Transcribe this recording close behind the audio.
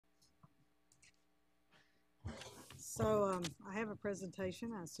I have a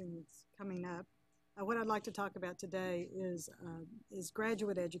presentation. I assume it's coming up. What I'd like to talk about today is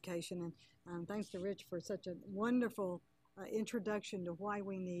graduate education, and thanks to Rich for such a wonderful introduction to why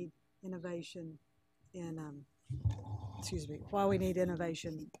we need innovation in why we need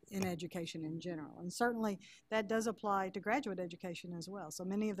innovation in education in general. And certainly that does apply to graduate education as well. So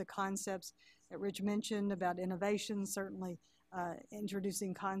many of the concepts that Rich mentioned about innovation, certainly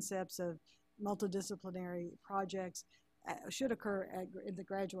introducing concepts of multidisciplinary projects should occur at the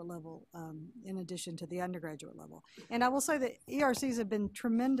graduate level in addition to the undergraduate level. And I will say that ERCs have been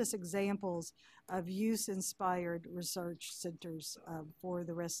tremendous examples of youth-inspired research centers for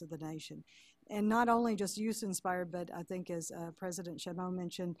the rest of the nation. And not only just youth-inspired, but I think as President Chameau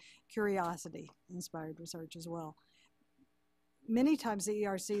mentioned, curiosity-inspired research as well. Many times the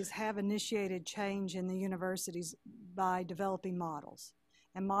ERCs have initiated change in the universities by developing models,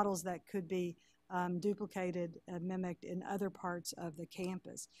 and models that could be duplicated and mimicked in other parts of the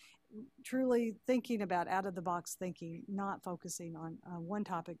campus. Truly thinking about out-of-the-box thinking, not focusing on one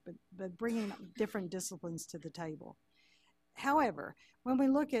topic, but bringing different disciplines to the table. However, when we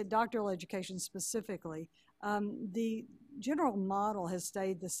look at doctoral education specifically, the general model has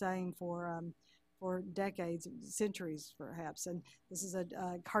stayed the same for decades, centuries perhaps. And this is a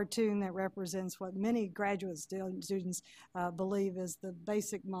cartoon that represents what many graduate students believe is the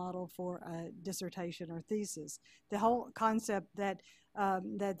basic model for a dissertation or thesis. The whole concept that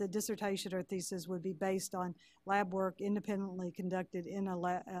the dissertation or thesis would be based on lab work independently conducted in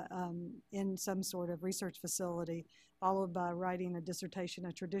in some sort of research facility, followed by writing a dissertation,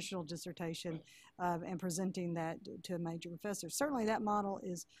 a traditional dissertation, and presenting that to a major professor. Certainly that model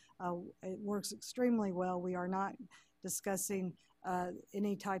it works extremely well. We are not discussing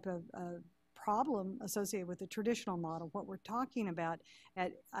any type of problem associated with the traditional model. What we're talking about,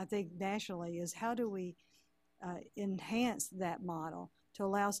 I think nationally, is how do we enhance that model to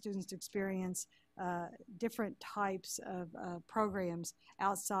allow students to experience different types of programs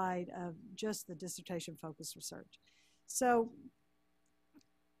outside of just the dissertation-focused research. So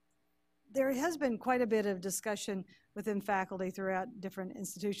there has been quite a bit of discussion within faculty throughout different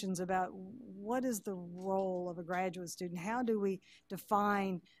institutions about what is the role of a graduate student. How do we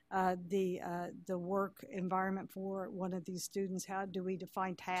define the work environment for one of these students? How do we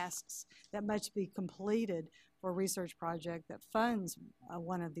define tasks that must be completed for a research project that funds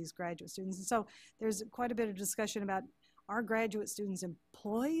one of these graduate students? And so there's quite a bit of discussion about, are graduate students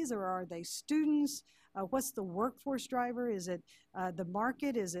employees or are they students? What's the workforce driver? Is it the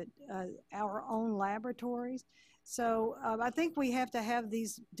market? Is it our own laboratories? So I think we have to have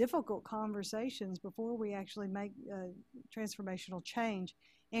these difficult conversations before we actually make transformational change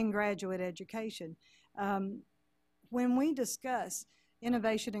in graduate education. When we discuss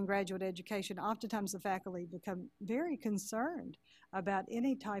innovation in graduate education, oftentimes the faculty become very concerned about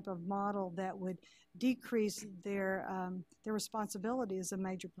any type of model that would decrease their responsibility as a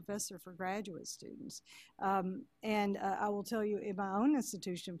major professor for graduate students. And I will tell you, in my own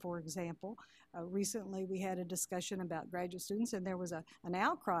institution, for example, recently we had a discussion about graduate students, and there was an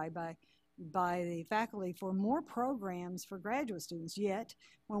outcry by the faculty for more programs for graduate students. Yet,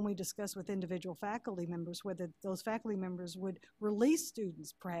 when we discuss with individual faculty members whether those faculty members would release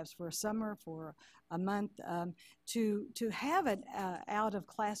students perhaps for a summer, for a month, to have an out of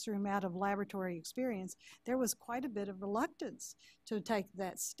classroom, out of laboratory experience, there was quite a bit of reluctance to take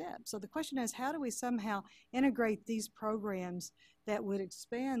that step. So the question is, how do we somehow integrate these programs that would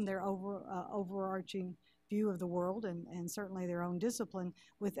expand their overarching view of the world and certainly their own discipline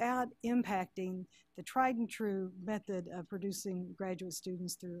without impacting the tried and true method of producing graduate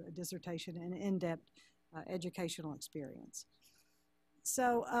students through a dissertation and in-depth educational experience.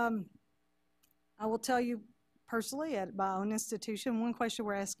 So I will tell you personally at my own institution, one question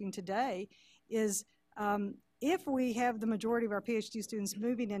we're asking today is if we have the majority of our PhD students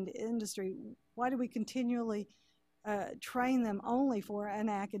moving into industry, why do we continually train them only for an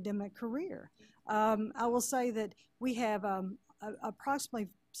academic career? I will say that we have approximately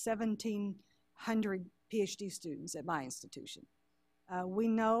 1,700 PhD students at my institution. We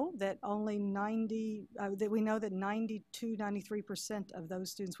know that only 92, 93% of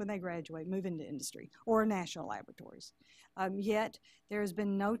those students, when they graduate, move into industry or national laboratories. Yet there has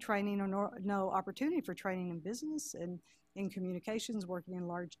been no training or no opportunity for training in business and in communications, working in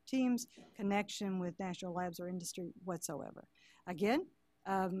large teams, connection with national labs or industry whatsoever. Again,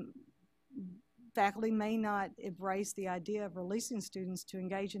 faculty may not embrace the idea of releasing students to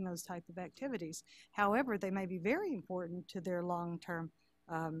engage in those type of activities. However, they may be very important to their long-term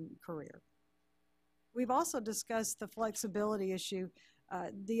career. We've also discussed the flexibility issue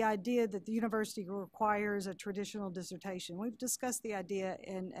the idea that the university requires a traditional dissertation. We've discussed the idea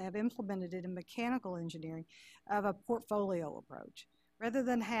and have implemented it in mechanical engineering of a portfolio approach. Rather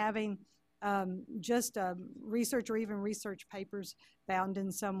than having just research or even research papers bound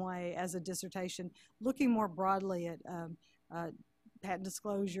in some way as a dissertation, looking more broadly at patent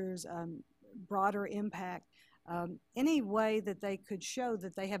disclosures, broader impact, any way that they could show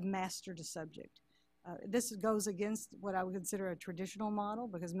that they have mastered a subject. This goes against what I would consider a traditional model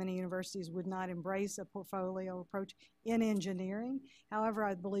because many universities would not embrace a portfolio approach in engineering. However,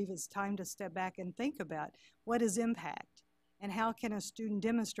 I believe it's time to step back and think about what is impact and how can a student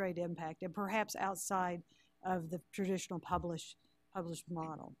demonstrate impact, and perhaps outside of the traditional published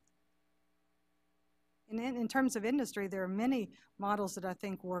model. And in terms of industry, there are many models that I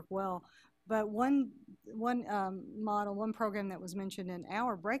think work well. But one program that was mentioned in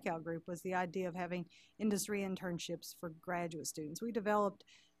our breakout group was the idea of having industry internships for graduate students. We developed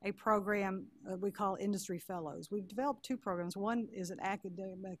a program we call Industry Fellows. We've developed two programs. One is an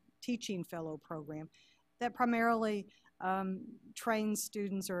academic teaching fellow program that primarily trains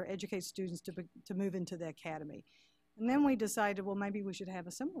students or educates students to move into the academy. And then we decided, well, maybe we should have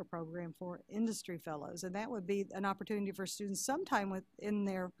a similar program for industry fellows, and that would be an opportunity for students sometime within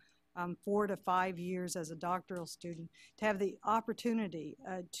their 4 to 5 years as a doctoral student to have the opportunity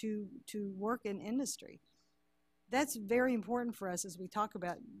to work in industry. That's very important for us as we talk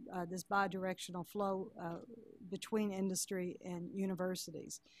about this bidirectional flow between industry and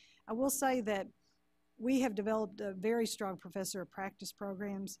universities. I will say that we have developed a very strong professor of practice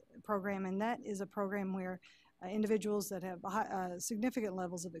program, and that is a program where individuals that have significant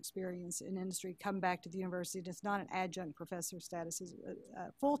levels of experience in industry come back to the university. It's not an adjunct professor status, it's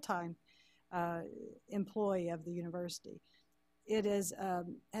a full-time employee of the university. It has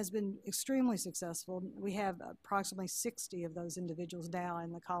been extremely successful. We have approximately 60 of those individuals now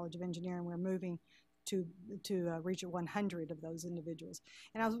in the College of Engineering. We're moving to reach 100 of those individuals.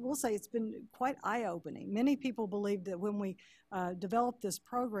 And I will say it's been quite eye-opening. Many people believed that when we developed this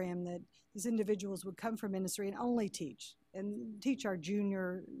program that these individuals would come from industry and only teach our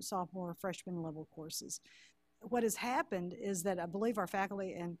junior, sophomore, freshman level courses. What has happened is that I believe our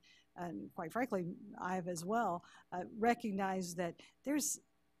faculty and quite frankly, I have as well, recognized that there's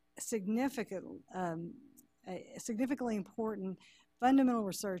significantly important fundamental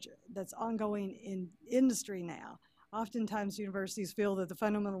research that's ongoing in industry now. Oftentimes universities feel that the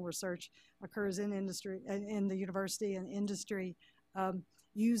fundamental research occurs in industry, in the university, and industry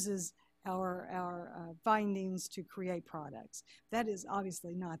uses our findings to create products. That is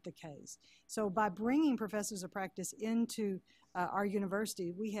obviously not the case. So by bringing professors of practice into our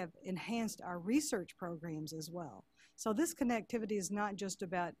university, we have enhanced our research programs as well. So this connectivity is not just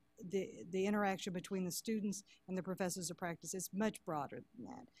about the interaction between the students and the professors of practice. It's much broader than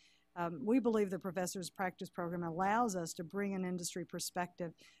that. We believe the professors of practice program allows us to bring an industry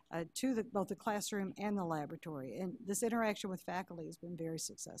perspective to both the classroom and the laboratory. And this interaction with faculty has been very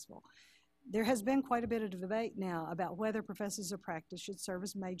successful. There has been quite a bit of debate now about whether professors of practice should serve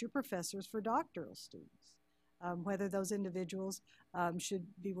as major professors for doctoral students, whether those individuals should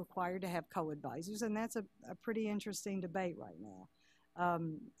be required to have co-advisors, and that's a pretty interesting debate right now.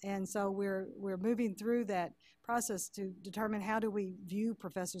 And so we're moving through that process to determine how do we view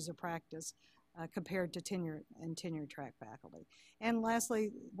professors of practice compared to tenure and tenure-track faculty. And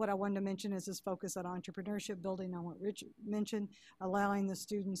lastly, what I wanted to mention is this focus on entrepreneurship, building on what Rich mentioned, allowing the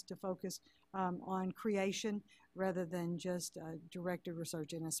students to focus on creation rather than just directed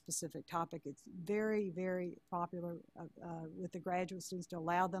research in a specific topic. It's very, very popular with the graduate students to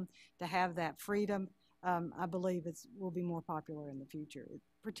allow them to have that freedom. I believe it will be more popular in the future. It's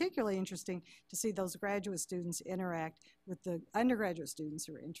particularly interesting to see those graduate students interact with the undergraduate students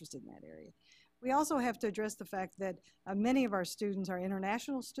who are interested in that area. We also have to address the fact that many of our students are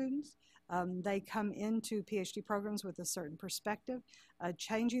international students. They come into PhD programs with a certain perspective.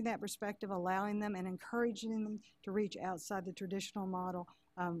 Changing that perspective, allowing them and encouraging them to reach outside the traditional model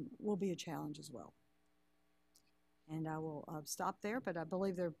will be a challenge as well. And I will stop there, but I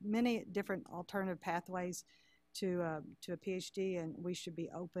believe there are many different alternative pathways to a PhD, and we should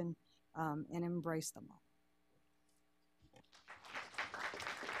be open and embrace them all.